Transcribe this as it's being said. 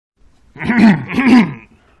Welcome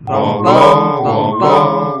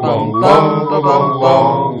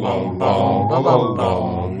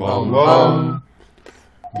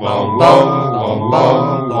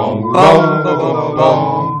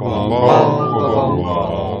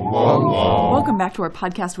back to our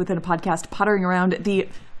podcast within a podcast, pottering around the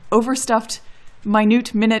overstuffed,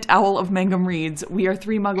 minute minute owl of Mangum Reads. We are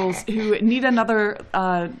three muggles who need another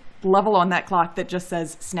level on that clock that just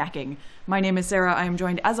says snacking. My name is Sarah. I am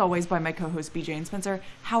joined, as always, by my co-hosts BJ and Spencer.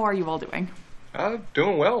 How are you all doing?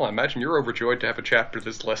 Doing well. I imagine you're overjoyed to have a chapter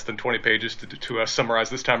that's less than 20 pages to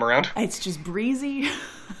summarize this time around. It's just breezy.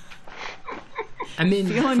 I mean,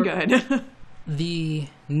 feeling good. The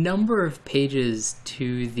number of pages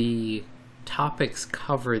to the topics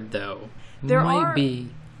covered, though, might be...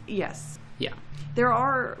 Yes. Yeah. There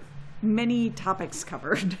are many topics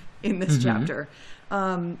covered in this chapter.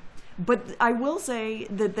 But I will say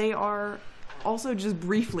that they are also just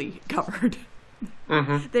briefly covered.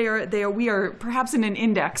 Mm-hmm. We are perhaps in an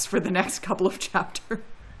index for the next couple of chapters.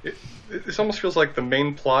 This almost feels like the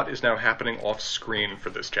main plot is now happening off screen for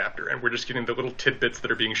this chapter, and we're just getting the little tidbits that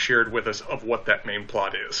are being shared with us of what that main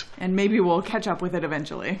plot is. And maybe we'll catch up with it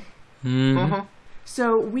eventually. Mm-hmm.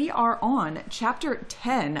 So we are on Chapter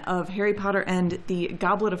 10 of Harry Potter and the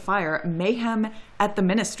Goblet of Fire, Mayhem at the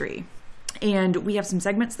Ministry. And we have some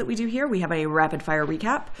segments that we do here. We have a rapid-fire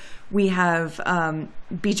recap. We have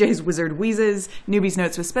BJ's Wizard Wheezes, Newbie's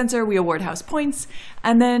Notes with Spencer. We award house points.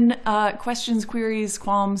 And then questions, queries,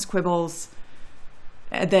 qualms, quibbles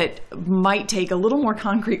that might take a little more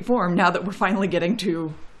concrete form now that we're finally getting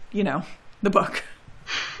to, the book.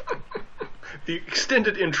 The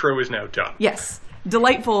extended intro is now done. Yes.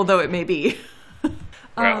 Delightful though it may be.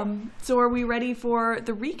 Well. So are we ready for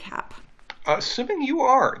the recap? Assuming you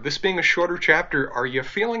are, this being a shorter chapter, are you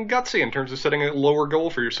feeling gutsy in terms of setting a lower goal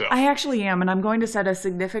for yourself? I actually am, and I'm going to set a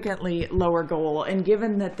significantly lower goal. And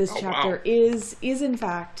given that this chapter is in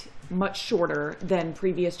fact much shorter than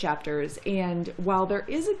previous chapters, and while there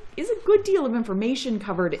is a good deal of information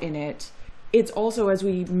covered in it, it's also, as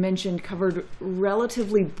we mentioned, covered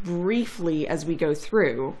relatively briefly as we go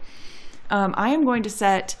through. I am going to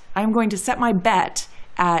set my bet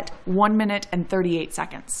at 1 minute and 38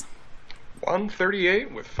 seconds.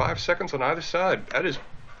 1:38 with 5 seconds on either side. That is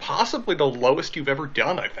possibly the lowest you've ever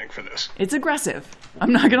done, I think, for this. It's aggressive.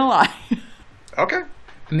 I'm not going to lie. Okay.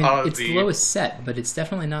 I mean, it's the lowest set, but it's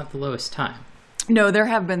definitely not the lowest time. No, there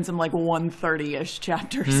have been some 130-ish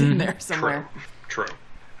chapters in there somewhere. True.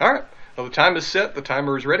 All right. Well, the time is set. The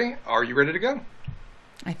timer is ready. Are you ready to go?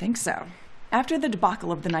 I think so. After the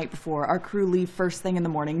debacle of the night before, our crew leave first thing in the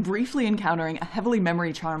morning, briefly encountering a heavily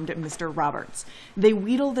memory-charmed Mr. Roberts. They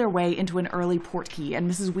wheedle their way into an early portkey,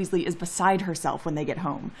 and Mrs. Weasley is beside herself when they get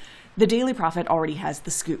home. The Daily Prophet already has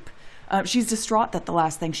the scoop. She's distraught that the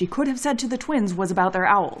last thing she could have said to the twins was about their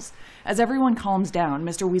owls. As everyone calms down,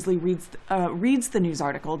 Mr. Weasley reads the news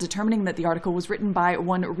article, determining that the article was written by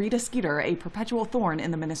one Rita Skeeter, a perpetual thorn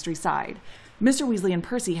in the Ministry side. Mr. Weasley and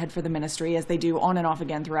Percy head for the Ministry, as they do on and off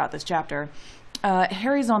again throughout this chapter.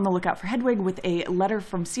 Harry's on the lookout for Hedwig with a letter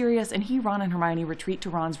from Sirius, and he, Ron, and Hermione retreat to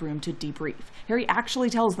Ron's room to debrief. Harry actually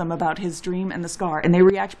tells them about his dream and the scar, and they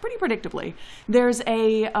react pretty predictably. There's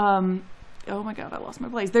a... oh my god, I lost my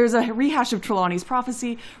place. There's a rehash of Trelawney's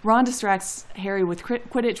prophecy. Ron distracts Harry with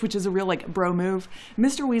Quidditch, which is a real, bro move.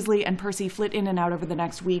 Mr. Weasley and Percy flit in and out over the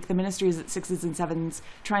next week. The Ministry is at 6s and 7s,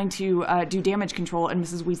 trying to do damage control, and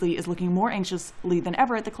Mrs. Weasley is looking more anxiously than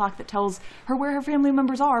ever at the clock that tells her where her family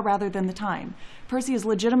members are rather than the time. Percy is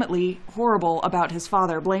legitimately horrible about his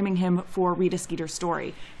father, blaming him for Rita Skeeter's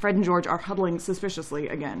story. Fred and George are huddling suspiciously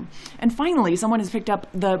again. And finally, someone has picked up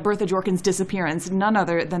the Bertha Jorkins disappearance, none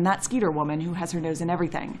other than that Skeeter woman who has her nose in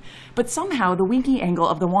everything. But somehow the winky angle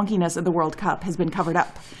of the wonkiness of the World Cup has been covered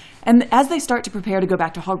up. And as they start to prepare to go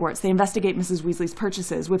back to Hogwarts, they investigate Mrs. Weasley's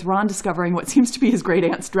purchases, with Ron discovering what seems to be his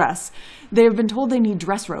great-aunt's dress. They have been told they need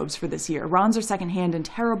dress robes for this year. Ron's are secondhand and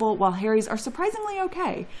terrible, while Harry's are surprisingly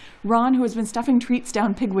okay. Ron, who has been stuffing treats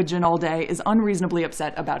down Pigwidgeon all day, is unreasonably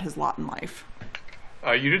upset about his lot in life.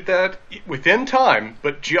 You did that within time,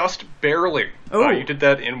 but just barely. You did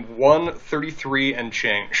that in 1:33 and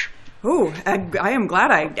change. Oh, I am glad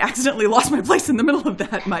I accidentally lost my place in the middle of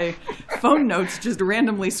that. My phone notes just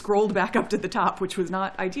randomly scrolled back up to the top, which was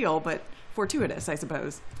not ideal, but fortuitous, I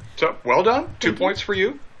suppose. So, well done. 2 points for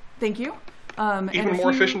you. Thank you. Even more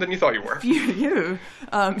efficient than you thought you were.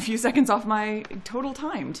 A few seconds off my total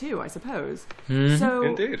time, too, I suppose. Mm-hmm. So,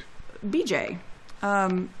 Indeed. BJ,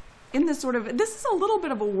 in this this is a little bit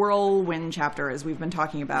of a whirlwind chapter, as we've been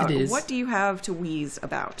talking about. It is. What do you have to wheeze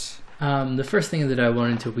about? The first thing that I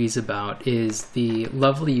wanted to wheeze about is the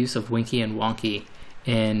lovely use of Winky and Wonky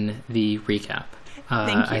in the recap.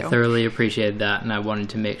 Thank you. I thoroughly appreciated that, and I wanted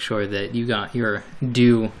to make sure that you got your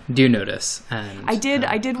due notice. And I did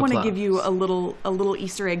want to give you applause. a little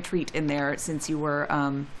Easter egg treat in there, since you were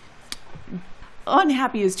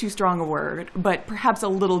unhappy is too strong a word, but perhaps a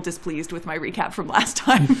little displeased with my recap from last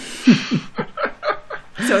time.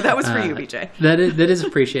 So that was for you, BJ. That is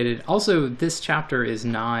appreciated. Also, this chapter is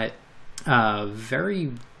not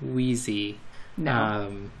very wheezy.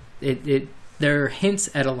 No. There are hints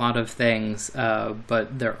at a lot of things,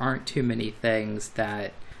 but there aren't too many things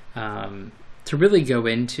that to really go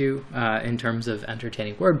into in terms of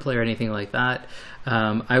entertaining wordplay or anything like that.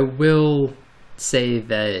 I will say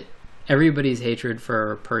that everybody's hatred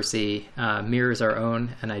for Percy mirrors our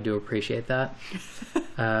own, and I do appreciate that.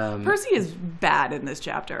 Percy is bad in this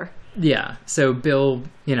chapter. Yeah, so Bill,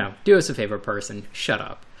 do us a favor, person, shut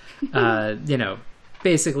up.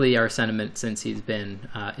 Basically our sentiment since he's been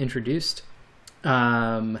introduced.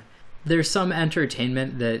 There's some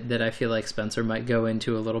entertainment that I feel like Spencer might go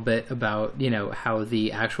into a little bit about, how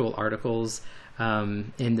the actual articles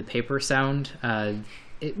in the paper sound.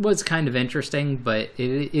 It was kind of interesting, but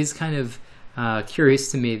it is kind of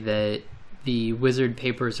curious to me that the Wizard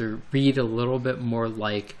papers read a little bit more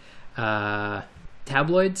like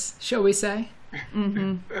tabloids, shall we say?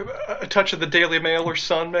 Mm-hmm. A touch of the Daily Mail or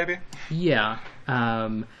Sun, maybe? Yeah.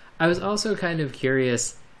 I was also kind of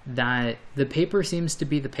curious that the paper seems to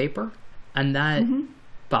be the paper, and that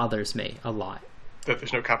bothers me a lot. That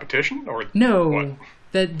there's no competition, or no, what?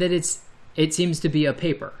 that it seems to be a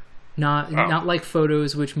paper, not like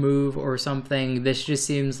photos which move or something. This just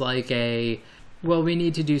seems like we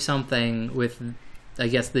need to do something with, I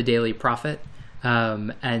guess, the Daily Prophet,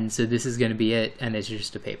 and so this is going to be it, and it's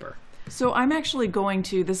just a paper. So I'm actually going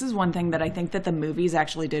to, this is one thing that I think that the movies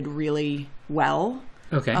actually did really well.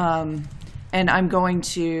 Okay. And I'm going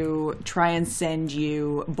to try and send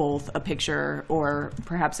you both a picture or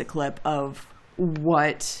perhaps a clip of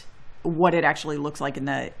what it actually looks like in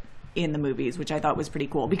the movies, which I thought was pretty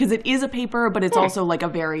cool, because it is a paper, but it's also like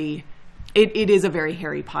it is a very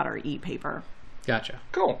Harry Potter-y paper. Gotcha.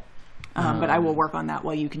 Cool. But I will work on that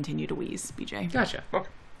while you continue to wheeze, BJ. Gotcha. Okay.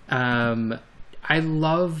 I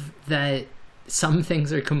love that some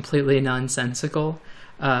things are completely nonsensical,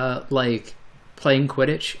 like playing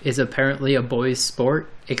Quidditch is apparently a boys' sport,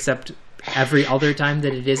 except every other time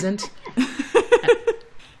that it isn't.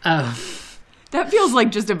 That feels like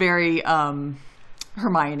just a very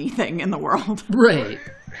Hermione thing in the world. Right.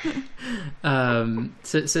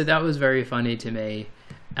 So that was very funny to me.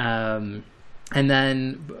 And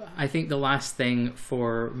then I think the last thing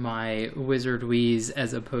for my wizard wheeze,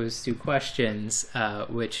 as opposed to questions,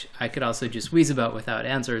 which I could also just wheeze about without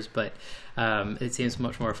answers, but it seems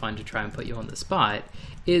much more fun to try and put you on the spot,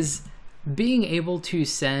 is being able to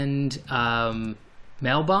send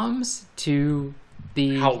mail bombs to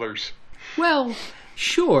the... Howlers. Well,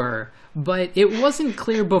 sure, but it wasn't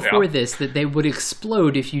clear before this that they would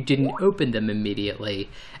explode if you didn't open them immediately.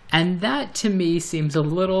 And that, to me, seems a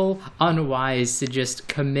little unwise to just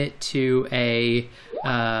commit to a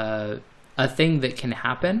thing that can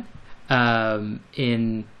happen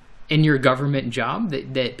in your government job,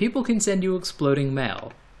 that people can send you exploding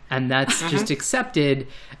mail. And that's just accepted.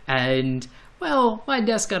 And, well, my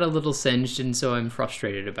desk got a little singed, and so I'm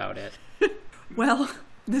frustrated about it. Well,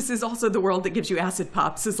 this is also the world that gives you acid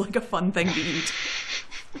pops is like a fun thing to eat.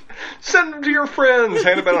 Send them to your friends.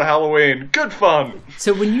 Hand them out on Halloween. Good fun.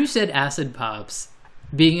 So when you said acid pops,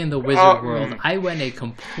 being in the wizard world, I went a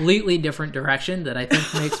completely different direction that I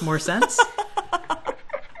think makes more sense.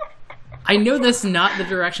 I know that's not the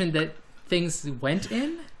direction that things went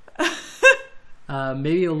in.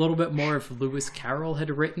 Maybe a little bit more if Lewis Carroll had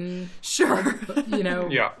written, Sure.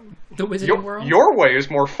 Yeah. The Wizarding World. Your way is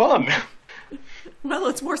more fun. Well,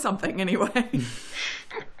 it's more something anyway.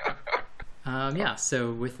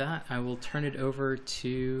 So with that, I will turn it over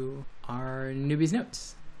to our newbies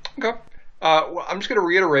notes. Okay. Well, I'm just going to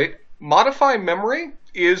reiterate, Modify Memory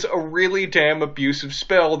is a really damn abusive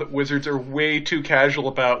spell that wizards are way too casual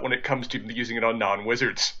about when it comes to using it on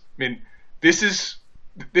non-wizards. I mean, this is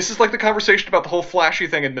like the conversation about the whole flashy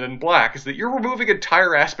thing in Men in Black, is that you're removing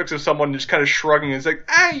entire aspects of someone and just kind of shrugging and it's like,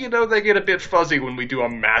 they get a bit fuzzy when we do a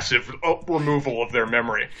massive removal of their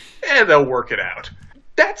memory. They'll work it out.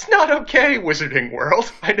 That's not okay, Wizarding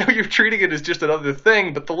World. I know you're treating it as just another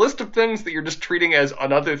thing, but the list of things that you're just treating as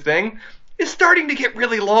another thing is starting to get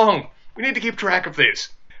really long. We need to keep track of these.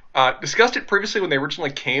 Discussed it previously when they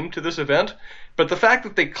originally came to this event, but the fact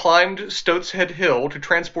that they climbed Stoats Head Hill to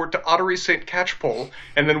transport to Ottery St. Catchpole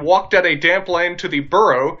and then walked down a damp lane to the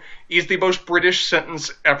Burrow is the most British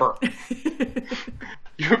sentence ever.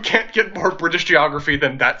 You can't get more British geography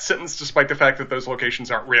than that sentence, despite the fact that those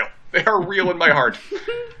locations aren't real. They are real in my heart.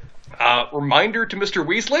 Reminder to Mr.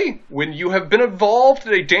 Weasley, when you have been involved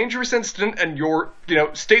in a dangerous incident and your,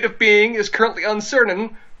 state of being is currently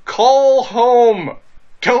uncertain, call home.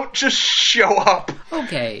 Don't just show up.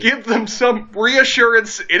 Okay. Give them some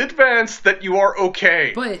reassurance in advance that you are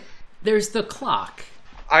okay. But there's the clock.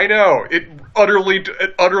 I know. It utterly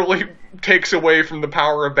takes away from the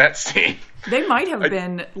power of that scene. They might have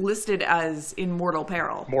been listed as in mortal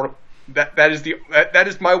peril. That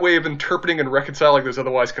is my way of interpreting and reconciling those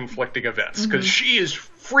otherwise conflicting events. Because she is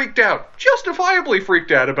freaked out, justifiably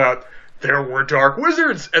freaked out about there were dark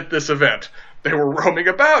wizards at this event. They were roaming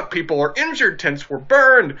about. People are injured. Tents were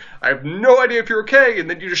burned. I have no idea if you're okay. And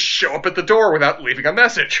then you just show up at the door without leaving a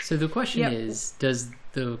message. So the question is, does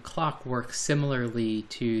the clock work similarly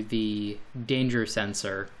to the danger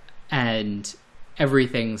sensor and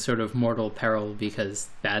everything sort of mortal peril because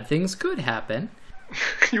bad things could happen?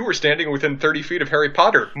 You were standing within 30 feet of Harry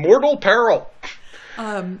Potter. Mortal peril.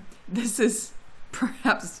 This is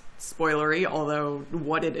perhaps spoilery, although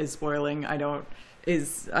what it is spoiling,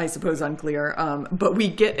 is, I suppose, unclear. But we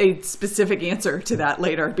get a specific answer to that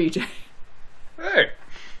later, BJ. Hey.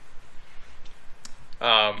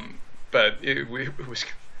 But it was...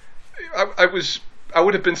 I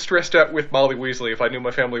would have been stressed out with Molly Weasley if I knew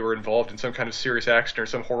my family were involved in some kind of serious accident or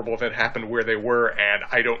some horrible event happened where they were, and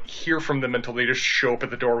I don't hear from them until they just show up at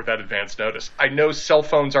the door without advance notice. I know cell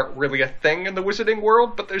phones aren't really a thing in the wizarding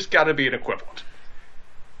world, but there's got to be an equivalent.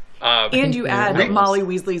 And you add Molly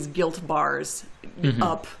Weasley's guilt bars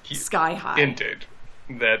up sky high. Indeed.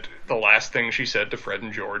 That the last thing she said to Fred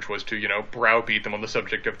and George was to, browbeat them on the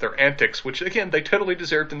subject of their antics, which, again, they totally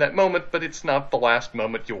deserved in that moment, but it's not the last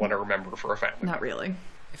moment you want to remember for a family. Not really.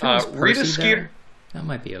 Rita Skeeter... That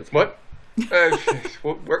might be okay. What?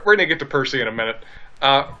 We're going to get to Percy in a minute.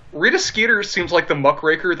 Rita Skeeter seems like the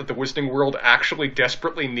muckraker that the Wizarding World actually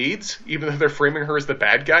desperately needs, even though they're framing her as the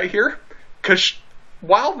bad guy here. Because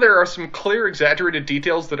while there are some clear, exaggerated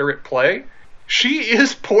details that are at play, she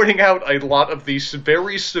is pointing out a lot of these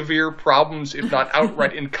very severe problems, if not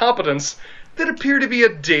outright incompetence, that appear to be a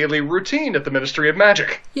daily routine at the Ministry of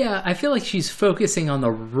Magic. Yeah, I feel like she's focusing on the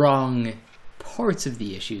wrong parts of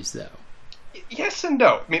the issues, though. Yes and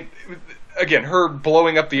no. I mean, again, her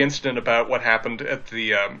blowing up the incident about what happened at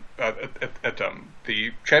the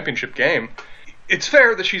championship game, it's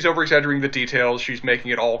fair that she's over-exaggerating the details, she's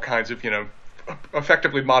making it all kinds of,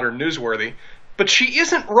 effectively modern newsworthy, but she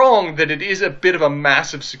isn't wrong that it is a bit of a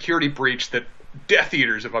massive security breach that Death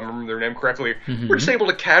Eaters, if I remember their name correctly, were just able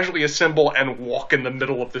to casually assemble and walk in the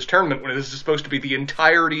middle of this tournament when this is supposed to be the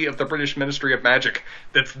entirety of the British Ministry of Magic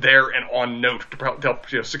that's there and on note to help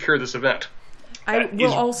secure this event. I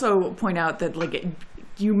will also point out that,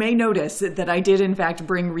 you may notice that I did, in fact,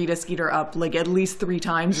 bring Rita Skeeter up, at least 3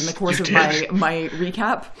 times in the course of my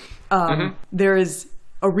recap. There is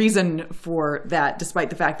a reason for that,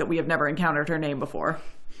 despite the fact that we have never encountered her name before.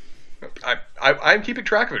 I'm keeping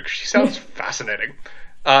track of it because she sounds fascinating.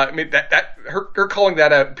 I mean, her calling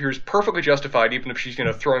that out appears perfectly justified, even if she's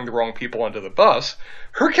throwing the wrong people under the bus.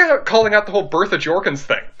 Her calling out the whole Bertha Jorkins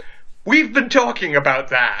thing. We've been talking about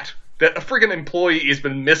that. That a friggin' employee has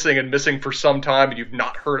been missing for some time, and you've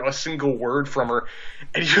not heard a single word from her,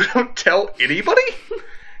 and you don't tell anybody?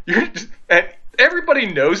 And everybody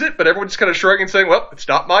knows it, but everyone's kind of shrugging and saying, well, it's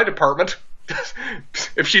not my department.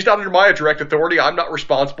 If she's not under my direct authority, I'm not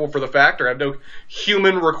responsible for the fact, or I have no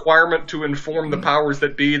human requirement to inform the powers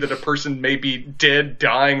that be that a person may be dead,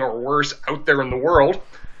 dying, or worse out there in the world.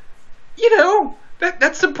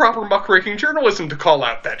 That's some proper muckraking journalism to call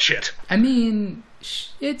out that shit. I mean,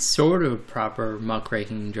 it's sort of proper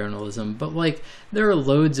muckraking journalism, but, there are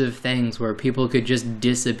loads of things where people could just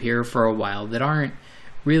disappear for a while that aren't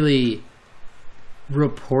really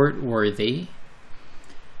report-worthy.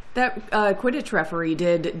 That Quidditch referee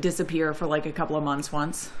did disappear for a couple of months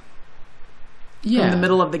once. Yeah. In the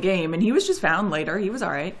middle of the game, and he was just found later. He was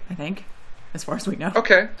all right, I think, as far as we know.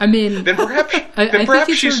 Okay. I mean, then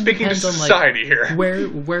perhaps she's speaking to society here.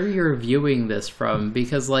 Where you're viewing this from,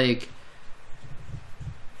 because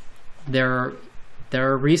there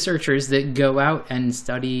are researchers that go out and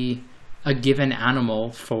study a given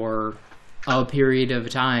animal for a period of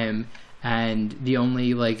time, and the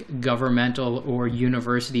only governmental or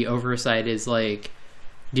university oversight is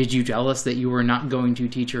did you tell us that you were not going to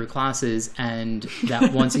teach your classes, and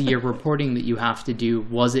that once a year reporting that you have to do,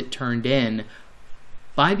 was it turned in?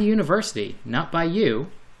 by the university, not by you.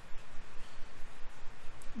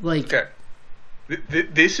 Like, okay.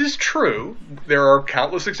 This is true. There are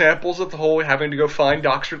countless examples of the whole having to go find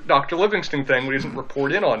Dr. Livingston thing when he doesn't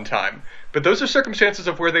report in on time. But those are circumstances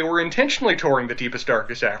of where they were intentionally touring the deepest,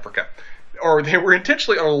 darkest Africa. Or they were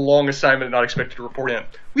intentionally on a long assignment and not expected to report in.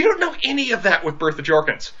 We don't know any of that with Bertha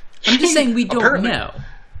Jorkins. I'm just saying we don't know.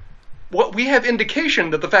 Well, we have indication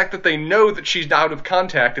that the fact that they know that she's out of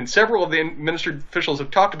contact, and several of the ministry officials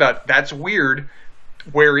have talked about, that's weird.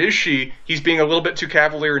 Where is she? He's being a little bit too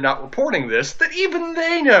cavalier and not reporting this, that even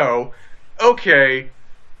they know, okay,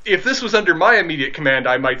 if this was under my immediate command,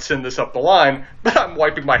 I might send this up the line, but I'm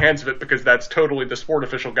wiping my hands of it because that's totally the sport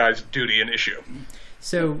official guy's duty and issue.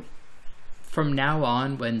 So, from now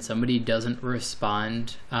on, when somebody doesn't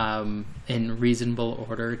respond in reasonable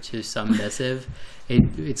order to some missive,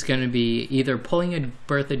 it's going to be either pulling a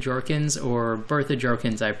Bertha Jorkins or Bertha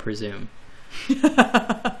Jorkins, I presume.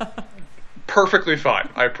 Perfectly fine.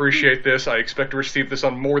 I appreciate this. I expect to receive this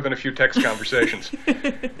on more than a few text conversations.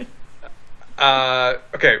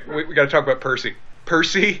 Okay, we got to talk about Percy.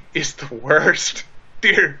 Percy is the worst.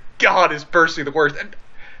 Dear God, is Percy the worst? And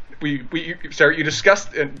Sarah, you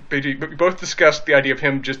discussed, and we both discussed the idea of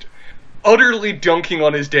him just utterly dunking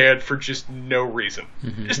on his dad for just no reason,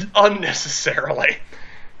 just unnecessarily.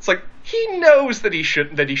 It's like he knows that he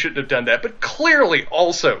shouldn't have done that, but clearly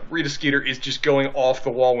also Rita Skeeter is just going off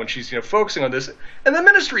the wall when she's focusing on this, and the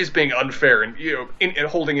ministry is being unfair and in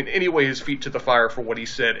holding in any way his feet to the fire for what he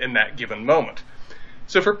said in that given moment.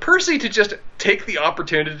 So for Percy to just take the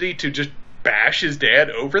opportunity to just bash his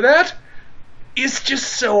dad over that is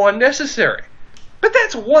just so unnecessary. But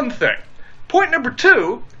that's one thing. Point number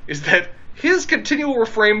 2 is that his continual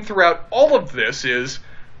refrain throughout all of this is,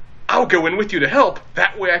 I'll go in with you to help,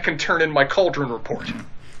 that way I can turn in my cauldron report.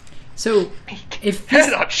 So, if this...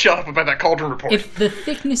 not shut up about that cauldron report. If the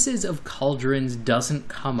thicknesses of cauldrons doesn't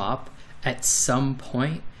come up at some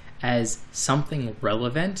point as something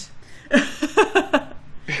relevant...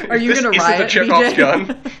 Are you going to riot, Is it the Chekhov's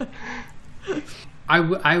gun?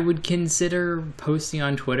 I would consider posting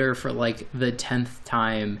on Twitter for like the 10th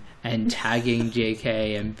time and tagging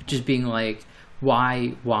JK and just being like,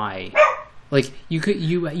 why? Like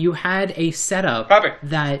you had a setup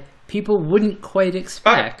that people wouldn't quite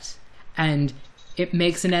expect, and it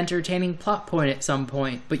makes an entertaining plot point at some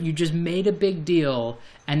point, but you just made a big deal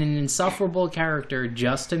and an insufferable character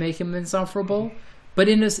just to make him insufferable, but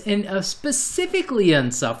in a specifically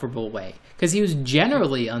insufferable way. Because he was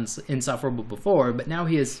generally insufferable before, but now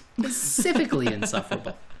he is specifically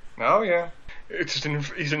insufferable. Oh, yeah. It's just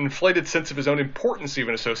he's an inflated sense of his own importance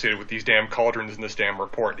even associated with these damn cauldrons in this damn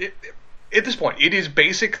report. At this point, it is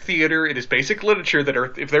basic theater, it is basic literature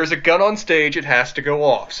that if there's a gun on stage, it has to go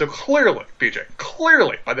off. So clearly, BJ,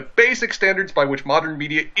 by the basic standards by which modern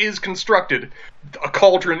media is constructed, a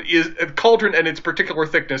cauldron and its particular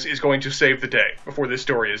thickness is going to save the day before this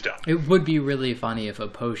story is done. It would be really funny if a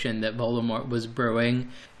potion that Voldemort was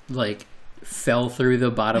brewing, fell through the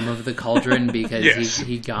bottom of the cauldron because yes.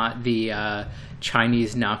 he got the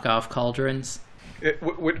Chinese knockoff cauldrons.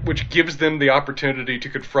 Which gives them the opportunity to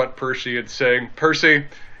confront Percy and saying, Percy,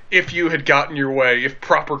 if you had gotten your way, if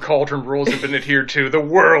proper cauldron rules had been adhered to, the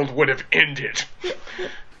world would have ended.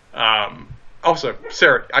 Also,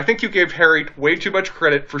 Sarah, I think you gave Harry way too much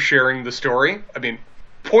credit for sharing the story. I mean,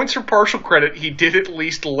 points for partial credit, he did at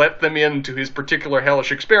least let them into his particular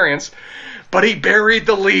hellish experience, but he buried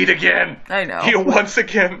the lead again. I know. He once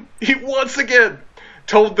again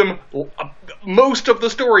told them most of the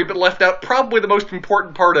story, but left out probably the most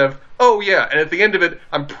important part of, oh yeah, and at the end of it,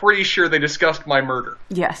 I'm pretty sure they discussed my murder.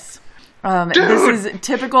 Yes. This is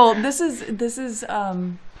typical, this is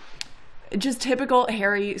just typical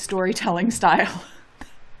Harry storytelling style.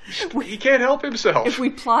 He can't help himself. If we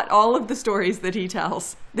plot all of the stories that he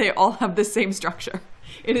tells, they all have the same structure.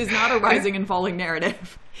 It is not a rising and falling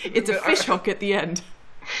narrative. It's a fishhook at the end.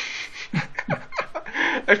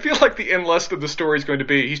 I feel like the end lesson of the story is going to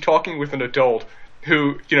be he's talking with an adult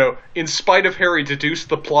who, in spite of Harry, deduced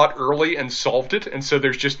the plot early and solved it, and so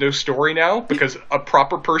there's just no story now because a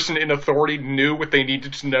proper person in authority knew what they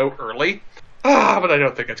needed to know early. But I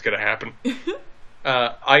don't think it's going to happen.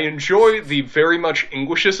 I enjoy the very much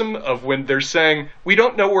Englishism of when they're saying, we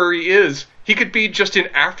don't know where he is. He could be just in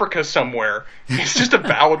Africa somewhere. It's just a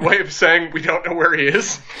valid way of saying we don't know where he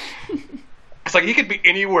is. It's like he could be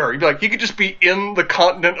anywhere. He'd be like, he could just be in the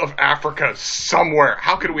continent of Africa somewhere.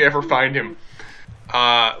 How could we ever find him?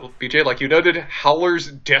 BJ, like you noted,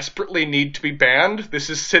 howlers desperately need to be banned.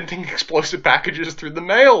 This is sending explosive packages through the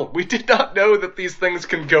mail. We did not know that these things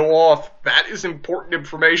can go off. That is important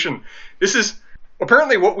information. This is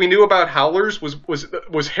Apparently what we knew about howlers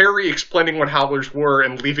was Harry explaining what howlers were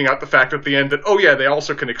and leaving out the fact at the end that, oh yeah, they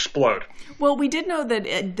also can explode. Well, we did know that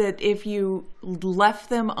if you left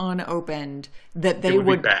them unopened, that they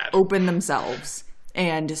would open themselves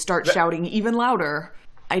and start shouting even louder.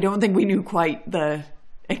 I don't think we knew quite the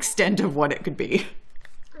extent of what it could be.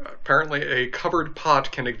 Apparently a covered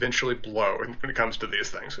pot can eventually blow when it comes to these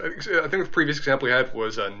things. I think the previous example we had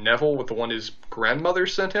was Neville with the one his grandmother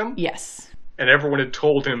sent him. Yes. And everyone had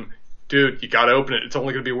told him, dude, you gotta open it. It's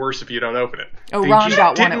only gonna be worse if you don't open it. Oh, Ron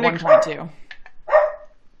got one at one point, too.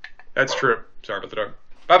 That's true. Sorry about the dog.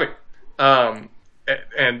 Bobby.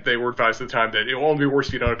 And they were advised at the time that it will only be worse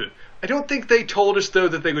if you don't open it. I don't think they told us, though,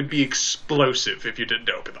 that they would be explosive if you didn't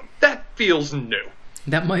open them. That feels new.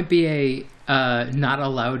 That might be a not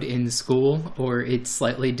allowed in school, or it's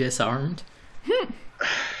slightly disarmed.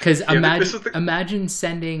 Because imagine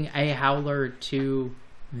sending a howler to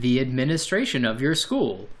the administration of your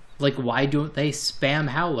school. Like, why don't they spam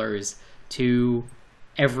howlers to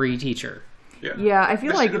every teacher? Yeah, I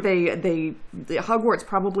feel like the Hogwarts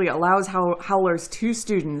probably allows howlers to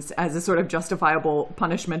students as a sort of justifiable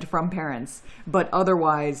punishment from parents, but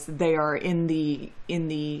otherwise they are in the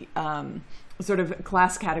sort of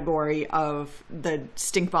class category of the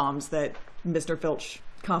stink bombs that Mr. Filch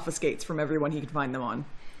confiscates from everyone he can find them on.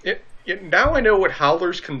 Now I know what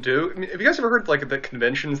howlers can do. I mean, have you guys ever heard, like, the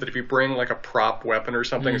conventions that if you bring, like, a prop weapon or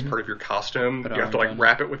something as part of your costume, you have to, like,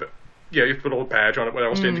 wrap it with you have to put a little badge on it that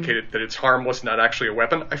else to indicate that it's harmless, not actually a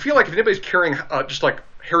weapon. I feel like if anybody's carrying just, like,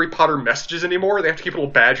 Harry Potter messages anymore, they have to keep a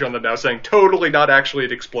little badge on them now saying, totally not actually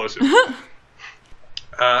an explosive.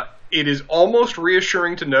 It is almost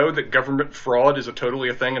reassuring to know that government fraud is totally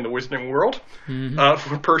a thing in the wizarding world.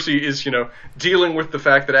 When Percy is, dealing with the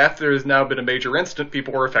fact that after there has now been a major incident,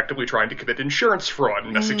 people are effectively trying to commit insurance fraud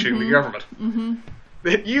and messaging the government.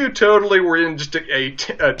 That you totally were in just a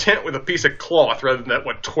tent with a piece of cloth rather than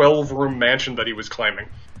that, 12-room mansion that he was claiming.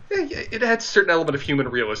 It adds a certain element of human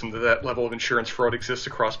realism that level of insurance fraud exists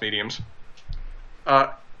across mediums.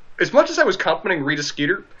 As much as I was complimenting Rita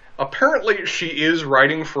Skeeter, apparently she is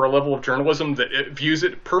writing for a level of journalism that it views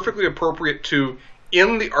it perfectly appropriate to,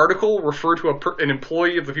 in the article, refer to an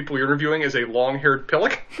employee of the people you're interviewing as a long-haired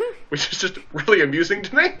pillock, which is just really amusing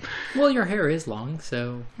to me. Well, your hair is long,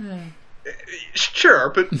 so...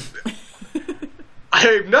 Sure, but I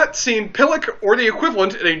have not seen pillock or the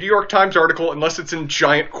equivalent in a New York Times article unless it's in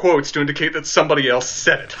giant quotes to indicate that somebody else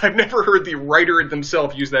said it. I've never heard the writer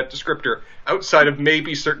themselves use that descriptor outside of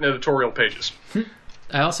maybe certain editorial pages.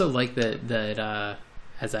 I also like that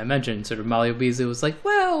as I mentioned, sort of Molly Weasley was like,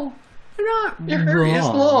 well, you're not your hair is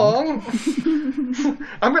long.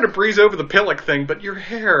 I'm going to breeze over the pillock thing, but your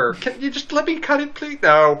hair, can you just let me cut it, please?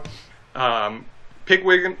 No.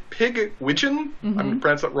 Pigwidgeon, I'm going to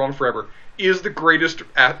pronounce that wrong forever, is the greatest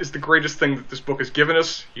thing that this book has given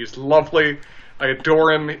us. He's lovely. I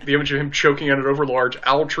adore him. The image of him choking on an overlarge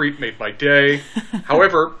owl treat made my day.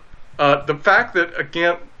 However, the fact that,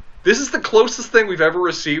 again, this is the closest thing we've ever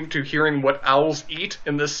received to hearing what owls eat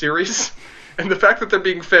in this series, and the fact that they're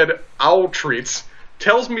being fed owl treats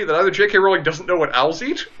tells me that either J.K. Rowling doesn't know what owls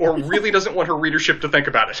eat, or really doesn't want her readership to think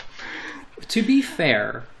about it. To be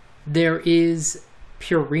fair, there is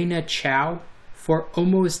Purina Chow for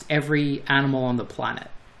almost every animal on the planet.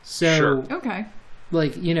 So, sure. Okay.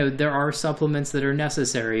 Like, there are supplements that are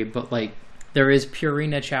necessary, but, like, there is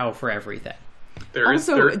Purina Chow for everything.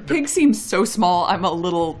 Pig seems so small, I'm a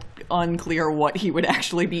little unclear what he would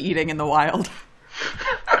actually be eating in the wild.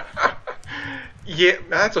 Yeah,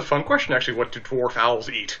 that's a fun question, actually. What do dwarf owls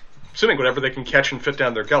eat? Assuming whatever they can catch and fit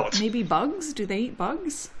down their gullets. Maybe bugs? Do they eat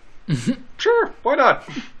bugs? Sure, why not?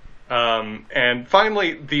 And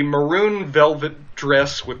finally, the maroon velvet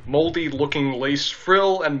dress with moldy-looking lace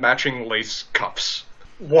frill and matching lace cuffs.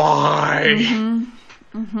 Why?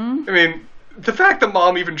 I mean, the fact that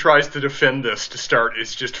Mom even tries to defend this to start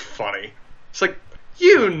is just funny. It's like,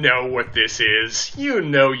 you know what this is. You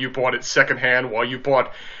know you bought it secondhand while you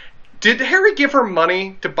bought... Did Harry give her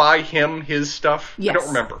money to buy him his stuff? Yes. I don't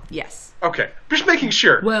remember. Yes. Okay, just making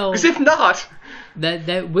sure. Well... Because if not...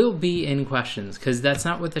 That will be in questions, because that's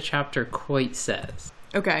not what the chapter quite says.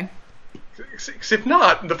 Okay. If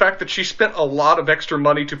not, the fact that she spent a lot of extra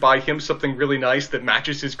money to buy him something really nice that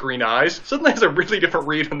matches his green eyes suddenly has a really different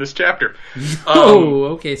read on this chapter.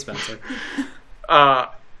 Okay, Spencer.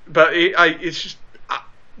 But it's just...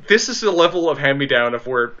 this is a level of hand-me-down of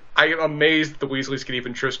where I am amazed the Weasleys can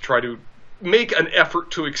even just try to make an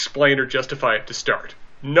effort to explain or justify it to start.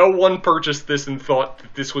 No one purchased this and thought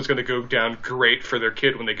that this was going to go down great for their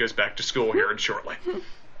kid when they goes back to school here shortly.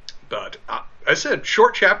 But I said,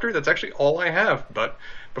 short chapter, that's actually all I have. But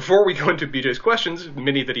Before we go into BJ's questions,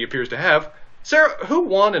 many that he appears to have, Sarah, who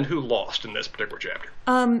won and who lost in this particular chapter?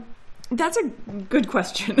 That's a good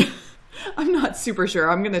question. I'm not super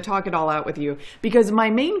sure. I'm going to talk it all out with you because my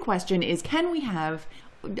main question is, can we have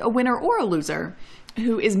a winner or a loser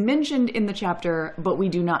who is mentioned in the chapter but we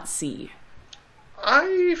do not see?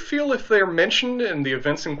 I feel if they're mentioned and the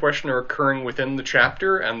events in question are occurring within the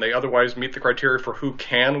chapter and they otherwise meet the criteria for who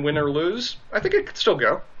can win or lose, I think it could still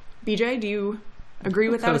go. BJ, do you agree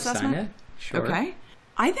with that assessment? It. Sure. Okay.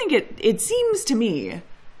 I think it seems to me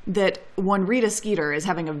that one Rita Skeeter is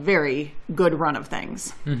having a very good run of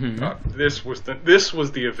things. Mm-hmm. This was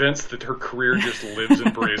the events that her career just lives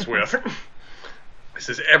and breathes with. This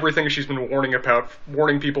is everything she's been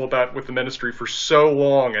warning people about with the Ministry for so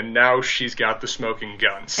long, and now she's got the smoking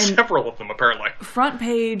gun. Several of them, apparently. Front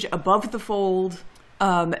page, above the fold.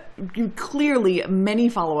 Clearly, many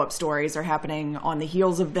follow-up stories are happening on the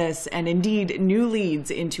heels of this, and indeed, new leads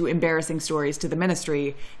into embarrassing stories to the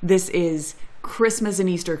Ministry. This is Christmas and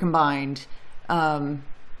Easter combined.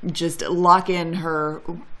 Just lock in her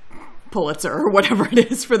Pulitzer or whatever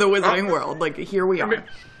it is for the Wizarding world. Like, here we are.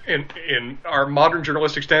 In our modern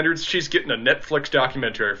journalistic standards, she's getting a Netflix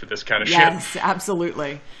documentary for this kind of shit. Yes,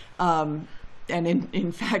 absolutely. And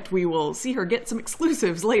in fact, we will see her get some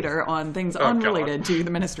exclusives later on things unrelated to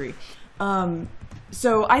the Ministry.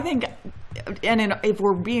 So I think, if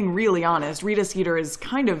we're being really honest, Rita Skeeter is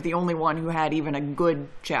kind of the only one who had even a good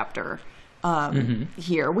chapter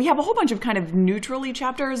here. We have a whole bunch of kind of neutrally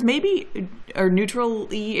chapters, or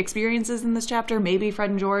neutrally experiences in this chapter. Maybe Fred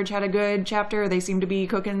and George had a good chapter. They seem to be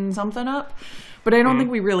cooking something up. But I don't think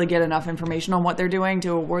we really get enough information on what they're doing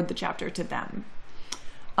to award the chapter to them.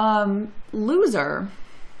 Loser.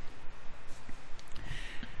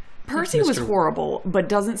 Percy was horrible, but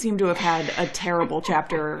doesn't seem to have had a terrible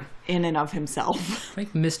chapter in and of himself.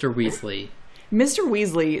 Like Mr. Weasley. Mr.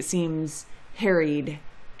 Weasley seems harried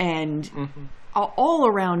and all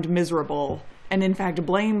around miserable, and in fact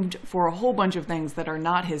blamed for a whole bunch of things that are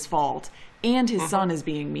not his fault, and his son is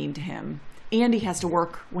being mean to him, and he has to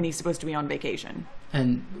work when he's supposed to be on vacation.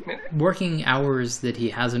 And working hours that he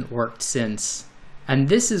hasn't worked since... And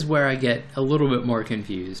this is where I get a little bit more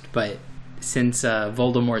confused, but since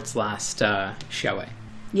Voldemort's last showing.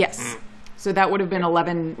 Yes. So that would have been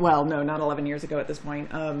 11, well, no, not 11 years ago at this point.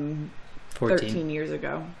 13 years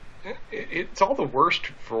ago. It's all the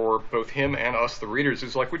worst for both him and us, the readers,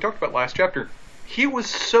 is like we talked about last chapter. He was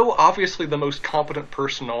so obviously the most competent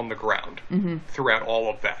person on the ground throughout all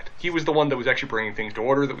of that. He was the one that was actually bringing things to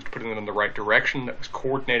order, that was putting them in the right direction, that was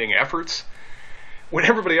coordinating efforts. When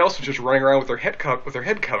everybody else was just running around with their head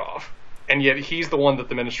cut off, and yet he's the one that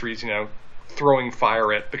the Ministry's, throwing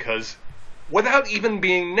fire at because, without even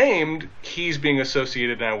being named, he's being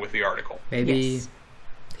associated now with the article. Maybe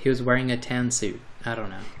he was wearing a tan suit. I don't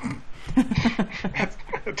know.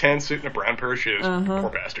 A tan suit and a brown pair of shoes. Poor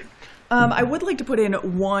bastard. I would like to put in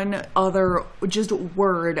one other just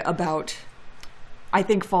word about, I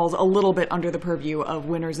think falls a little bit under the purview of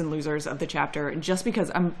winners and losers of the chapter, just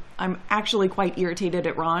because I'm actually quite irritated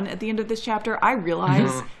at Ron at the end of this chapter. I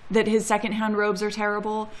realize that his secondhand robes are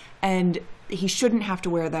terrible, and he shouldn't have to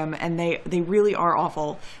wear them, and they really are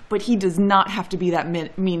awful, but he does not have to be that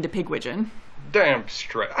mean to Pigwidgeon. Damn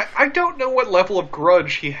straight. I don't know what level of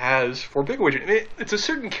grudge he has for Pigwidgeon. It's a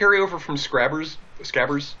certain carryover from Scabbers,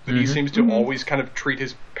 that he seems to always kind of treat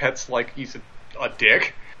his pets like he's a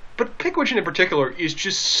dick. But Pigwidgeon in particular is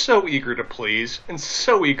just so eager to please and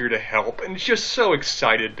so eager to help and just so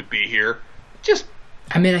excited to be here.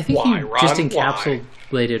 I think he just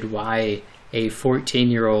encapsulated why a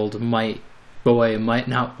 14-year-old boy might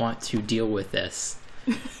not want to deal with this.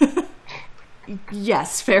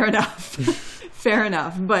 Yes, fair enough. Fair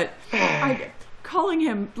enough. But calling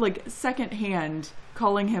him, secondhand,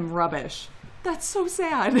 calling him rubbish, that's so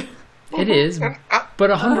sad. It is, but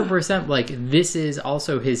 100%, this is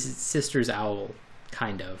also his sister's owl,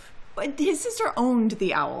 kind of. But his sister owned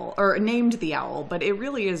the owl, or named the owl, but it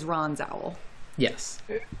really is Ron's owl. Yes.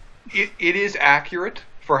 It is accurate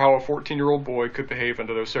for how a 14-year-old boy could behave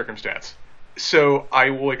under those circumstances. So I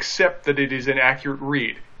will accept that it is an accurate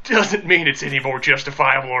read. Doesn't mean it's any more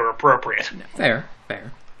justifiable or appropriate. No.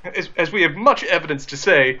 Fair. As we have much evidence to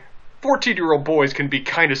say, 14-year-old boys can be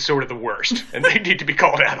kind of sort of the worst, and they need to be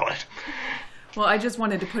called out on it. Well, I just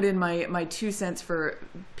wanted to put in my 2 cents for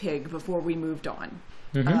Pig before we moved on.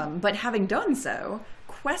 But having done so,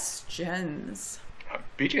 questions.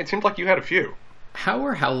 BJ, it seems like you had a few. How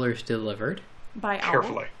were howlers delivered? By owl.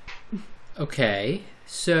 Carefully. Okay,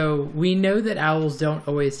 so we know that owls don't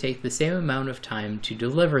always take the same amount of time to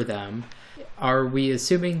deliver them. are we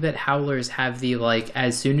assuming that howlers have the, like,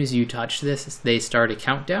 as soon as you touch this, they start a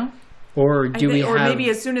countdown? Or or maybe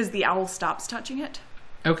as soon as the owl stops touching it?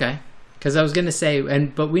 Okay. Because I was going to say,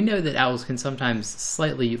 but we know that owls can sometimes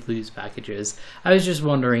slightly lose packages. I was just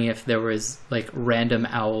wondering if there was, like, random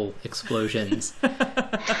owl explosions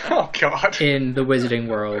Oh, God. in the wizarding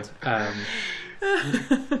world.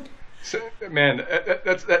 So, man,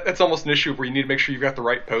 that's almost an issue where you need to make sure you've got the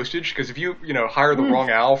right postage, because if you hire the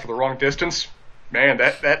wrong owl for the wrong distance, man,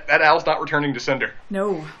 that owl's not returning to sender.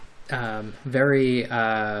 No. Very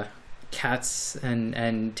cats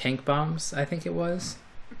and tank bombs, I think it was.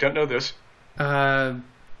 Don't know this.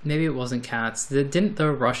 Maybe it wasn't cats. Didn't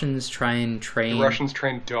the Russians try and train... The Russians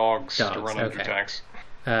trained dogs to run under tanks.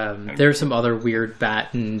 There's some other weird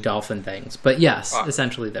bat and dolphin things. But yes,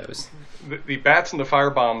 essentially those. The bats and the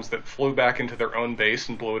firebombs that flew back into their own base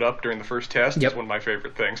and blew it up during the first test is one of my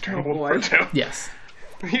favorite things during World War II. Yes.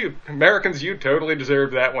 You Americans, you totally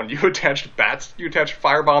deserved that one. You attached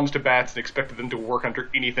firebombs to bats and expected them to work under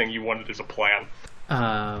anything you wanted as a plan.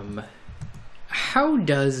 How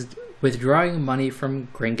does withdrawing money from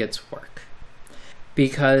Gringotts work?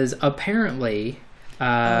 Because apparently...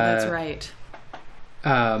 that's right.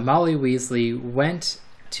 Molly Weasley went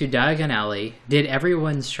to Diagon Alley, did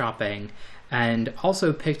everyone's shopping, and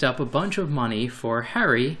also picked up a bunch of money for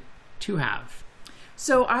Harry to have.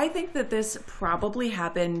 So I think that this probably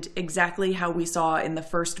happened exactly how we saw in the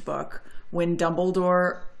first book, when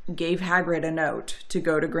Dumbledore gave Hagrid a note to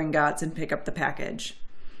go to Gringotts and pick up the package.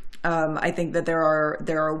 I think that there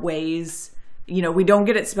are ways, we don't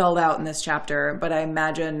get it spelled out in this chapter, but I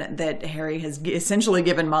imagine that Harry has essentially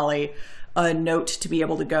given Molly a note to be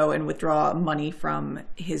able to go and withdraw money from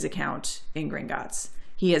his account in Gringotts.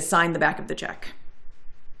 He has signed the back of the check.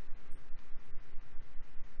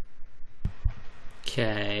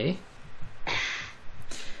 Okay.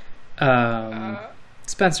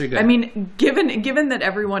 Spencer, go. I mean, given that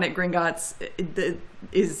everyone at Gringotts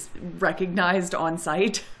is recognized on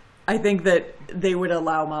site, I think that they would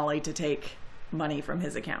allow Molly to take money from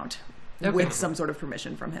his account with some sort of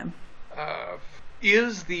permission from him.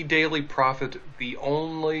 Is the Daily Prophet the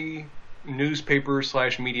only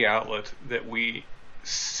newspaper/media outlet that we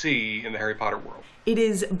see in the Harry Potter world? It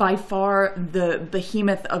is by far the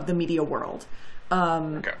behemoth of the media world.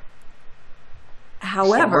 Okay.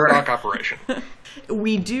 However, Murdoch operation.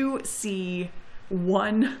 We do see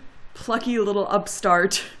one plucky little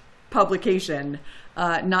upstart publication,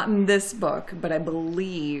 not in this book, but I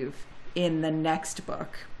believe in the next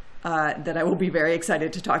book, that I will be very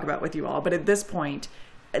excited to talk about with you all. But at this point,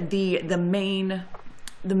 the main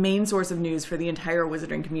source of news for the entire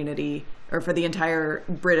wizarding community, or for the entire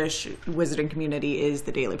British wizarding community, is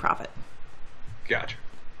the Daily Prophet. Gotcha.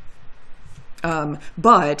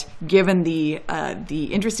 But given the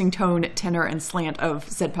interesting tone, tenor, and slant of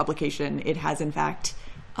said publication, it has in fact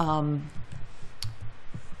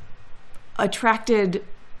attracted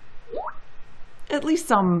at least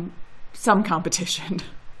some competition.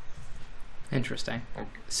 Interesting.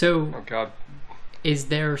 So, oh God, is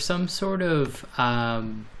there some sort of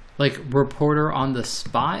reporter on the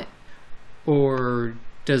spot, or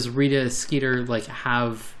does Rita Skeeter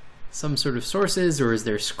have some sort of sources, or is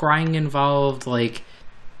there scrying involved?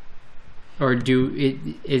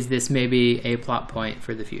 Is this maybe a plot point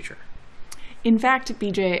for the future? In fact,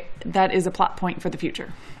 BJ, that is a plot point for the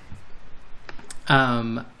future.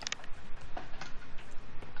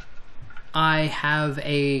 I have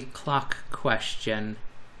a clock question.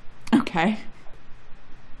 Okay.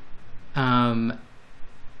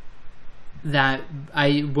 That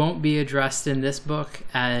I won't be addressed in this book,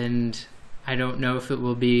 and I don't know if it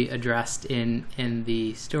will be addressed in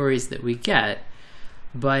the stories that we get,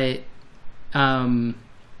 but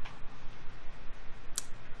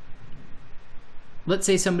let's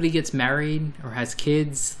say somebody gets married or has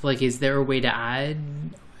kids, is there a way to add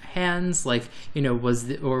hands? Was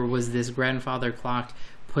this grandfather clock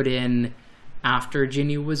put in after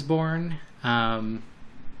Ginny was born? I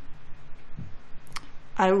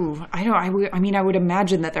would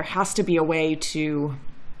imagine that there has to be a way to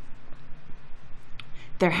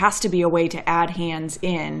add hands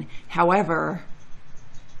in. However,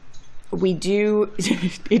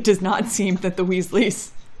 it does not seem that the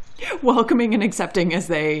Weasleys, welcoming and accepting as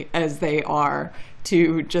they are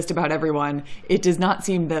to just about everyone, it does not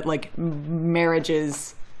seem that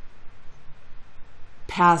marriages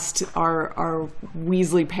past our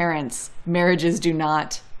Weasley parents, marriages do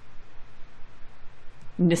not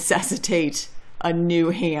necessitate a new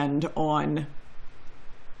hand on.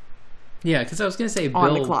 Yeah, because I was going to say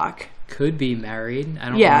on the clock. could be married. I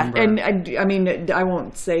don't yeah, remember. and I mean, I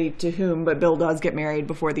won't say to whom, but Bill does get married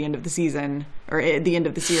before the end of the season, or at the end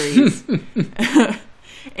of the series.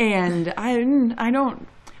 And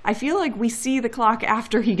I feel like we see the clock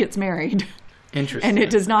after he gets married. Interesting. And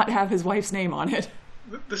it does not have his wife's name on it.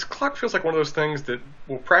 This clock feels like one of those things that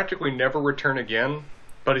will practically never return again,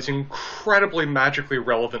 but is incredibly magically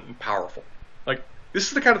relevant and powerful. Like, this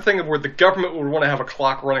is the kind of thing where the government would want to have a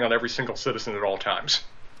clock running on every single citizen at all times.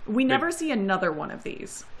 We never see another one of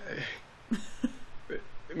these.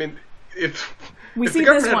 I mean, if we see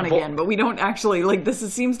this one again, but we don't actually, like, this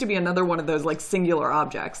seems to be another one of those, like, singular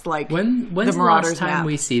objects, like when's the Marauder's last time map.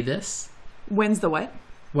 we see this? When's the what?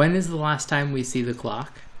 When is the last time we see the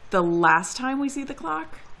clock? The last time we see the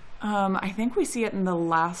clock? I think we see it in the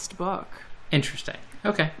last book. Interesting.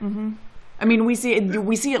 Okay. Mm-hmm. I mean, we see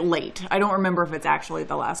it late. I don't remember if it's actually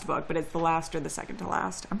the last book, but it's the last or the second to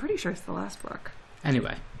last. I'm pretty sure it's the last book.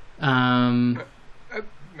 Anyway.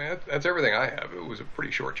 That's everything I have. It was a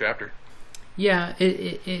pretty short chapter. Yeah,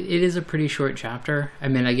 it is a pretty short chapter. I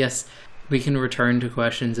mean, I guess we can return to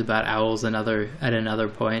questions about owls at another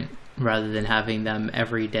point, rather than having them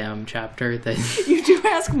every damn chapter. That you do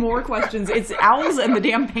ask more questions. It's owls and the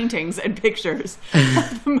damn paintings and pictures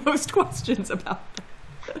have the most questions about them.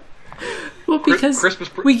 Well, because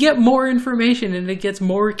we get more information and it gets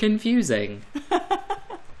more confusing.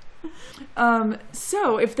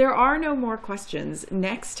 So, if there are no more questions,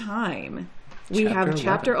 next time we have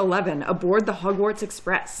Chapter 11, Aboard the Hogwarts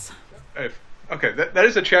Express. Okay, that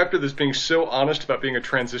is a chapter that's being so honest about being a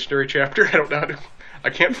transitionary chapter. I don't know how to... I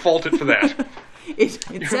can't fault it for that.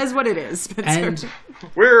 It says what it is, Spencer. And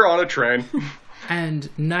we're on a train. And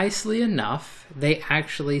nicely enough, they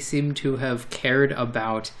actually seem to have cared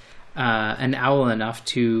about an owl enough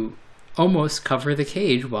to almost cover the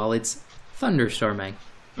cage while it's thunderstorming.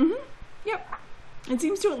 Mm-hmm. Yep. It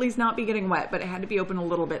seems to at least not be getting wet, but it had to be open a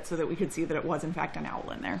little bit so that we could see that it was in fact an owl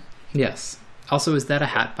in there. Yes. Also, is that a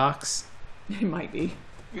hat box? It might be.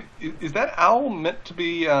 Is that owl meant to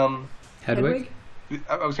be... Hedwig?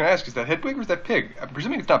 I was going to ask, is that Hedwig or is that Pig? I'm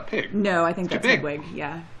presuming it's not Pig. No, I think that's Hedwig,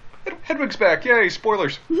 yeah. Hedwig's back, yay,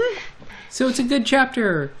 spoilers. So it's a good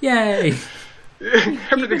chapter, yay.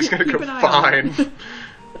 Everything's going to go fine.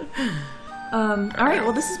 Alright,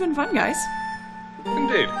 well this has been fun, guys.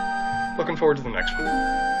 Indeed. Looking forward to the next one.